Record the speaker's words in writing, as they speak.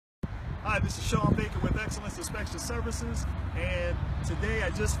Hi, this is Sean Baker with Xcellence Inspection Services, and today I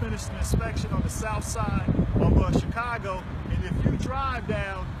just finished an inspection on the south side of Chicago. And if you drive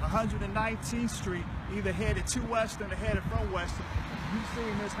down 119th Street, either headed to Western or headed from Western, you've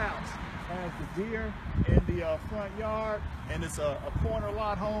seen this house. It has the deer in the front yard, and it's a corner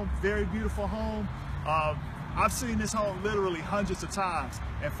lot home, very beautiful home. I've seen this home literally hundreds of times,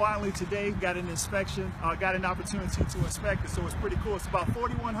 and finally today got an inspection, got an opportunity to inspect it, so it's pretty cool. It's about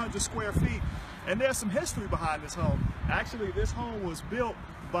 4,100 square feet, and there's some history behind this home. Actually, this home was built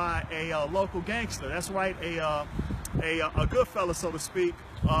by a local gangster. That's right, a good fella, so to speak,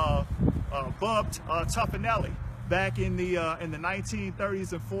 Bub Tuffinelli, back in the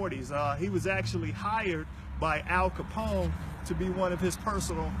 1930s and 40s. He was actually hired by Al Capone to be one of his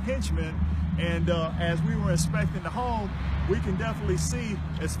personal henchmen. And as we were inspecting the home, we can definitely see,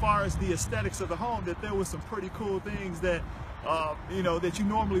 as far as the aesthetics of the home, that there was some pretty cool things that that you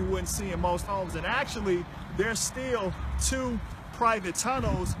normally wouldn't see in most homes. And actually, there's still 2 private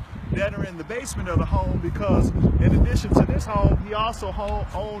tunnels that are in the basement of the home, because in addition to this home, he also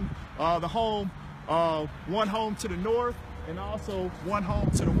owned one home to the north and also one home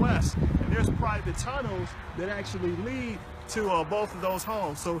to the west. And there's private tunnels that actually lead to both of those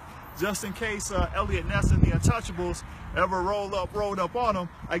homes. So just in case Elliot Ness and the Untouchables ever rolled up on him,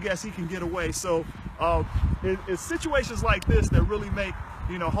 I guess he can get away. So it's situations like this that really make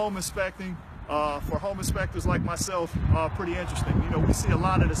home inspecting for home inspectors like myself pretty interesting. We see a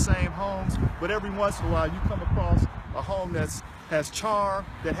lot of the same homes, but every once in a while you come across a home that has charm,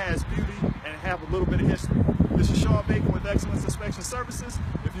 that has beauty, and have a little bit of history. This is Sean Baker with Xcellence Inspection Services.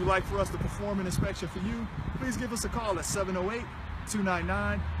 If you'd like for us to perform an inspection for you, please give us a call at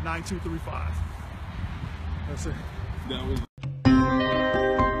 708-299-9235. That's it.